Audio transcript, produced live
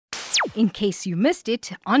in case you missed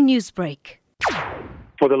it on Newsbreak.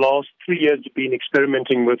 For the last 3 years, we've been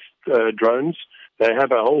experimenting with drones. They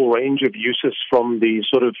have a whole range of uses, from the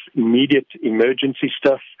sort of immediate emergency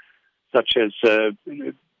stuff, such as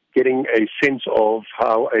getting a sense of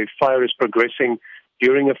how a fire is progressing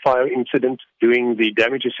during a fire incident, doing the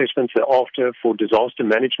damage assessments thereafter for disaster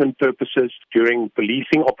management purposes, during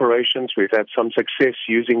policing operations. We've had some success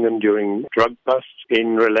using them during drug busts,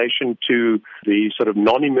 in relation to the sort of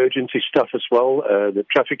non-emergency stuff as well, the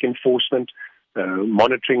traffic enforcement,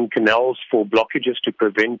 monitoring canals for blockages to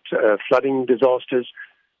prevent flooding disasters,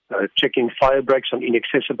 checking fire breaks on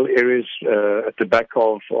inaccessible areas at the back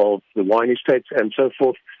of the wine estates and so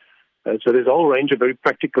forth. So there's a whole range of very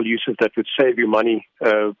practical uses that would save you money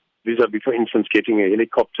vis-a-vis, for instance, getting a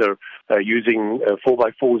helicopter using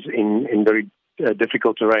 4x4s in very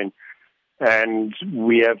difficult terrain. And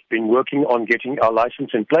we have been working on getting our license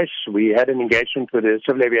in place. We had an engagement with the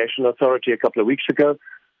Civil Aviation Authority a couple of weeks ago.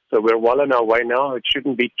 So we're well on our way now. It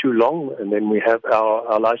shouldn't be too long. And then we have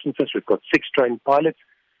our licenses. We've got 6 trained pilots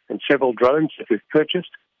and several drones that we've purchased.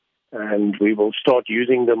 And we will start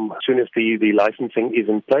using them as soon as the licensing is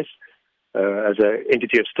in place. As an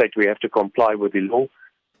entity of state, we have to comply with the law.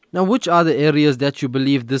 Now, which are the areas that you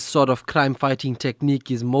believe this sort of crime-fighting technique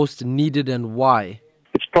is most needed, and why?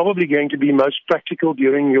 It's probably going to be most practical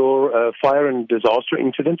during your fire and disaster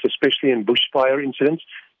incidents, especially in bushfire incidents,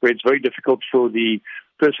 where it's very difficult for the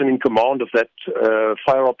person in command of that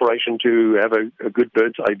fire operation to have a good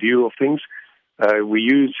bird's eye view of things. We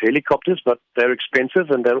use helicopters, but they're expensive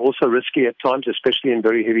and they're also risky at times, especially in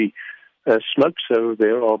very heavy smoke. So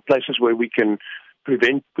there are places where we can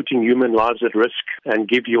prevent putting human lives at risk and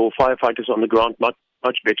give your firefighters on the ground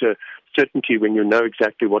much better certainty when you know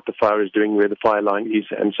exactly what the fire is doing, where the fire line is,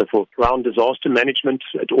 and so forth. Around disaster management,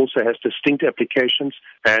 it also has distinct applications.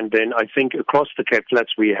 And then I think across the Cape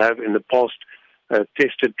Flats, we have in the past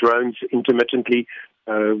tested drones intermittently.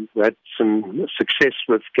 We had some success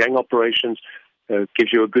with gang operations.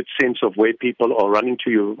 Gives you a good sense of where people are running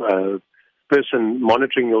to. Your person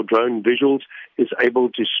monitoring your drone visuals is able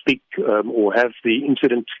to speak or have the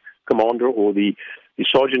incident commander or the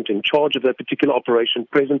sergeant in charge of that particular operation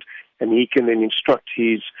present, and he can then instruct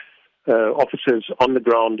his officers on the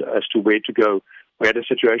ground as to where to go. We had a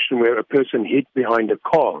situation where a person hid behind a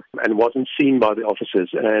car and wasn't seen by the officers,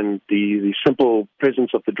 and the simple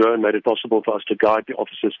presence of the drone made it possible for us to guide the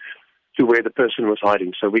officers to where the person was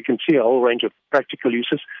hiding. So we can see a whole range of practical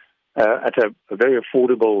uses at a very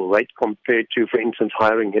affordable rate compared to, for instance,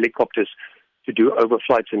 hiring helicopters to do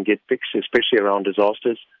overflights and get pics, especially around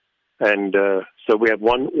disasters. And so we have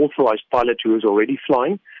 1 authorized pilot who is already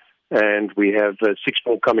flying, and we have 6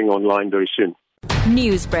 more coming online very soon.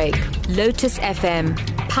 Newsbreak, Lotus FM,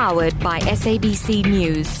 powered by SABC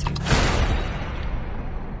News.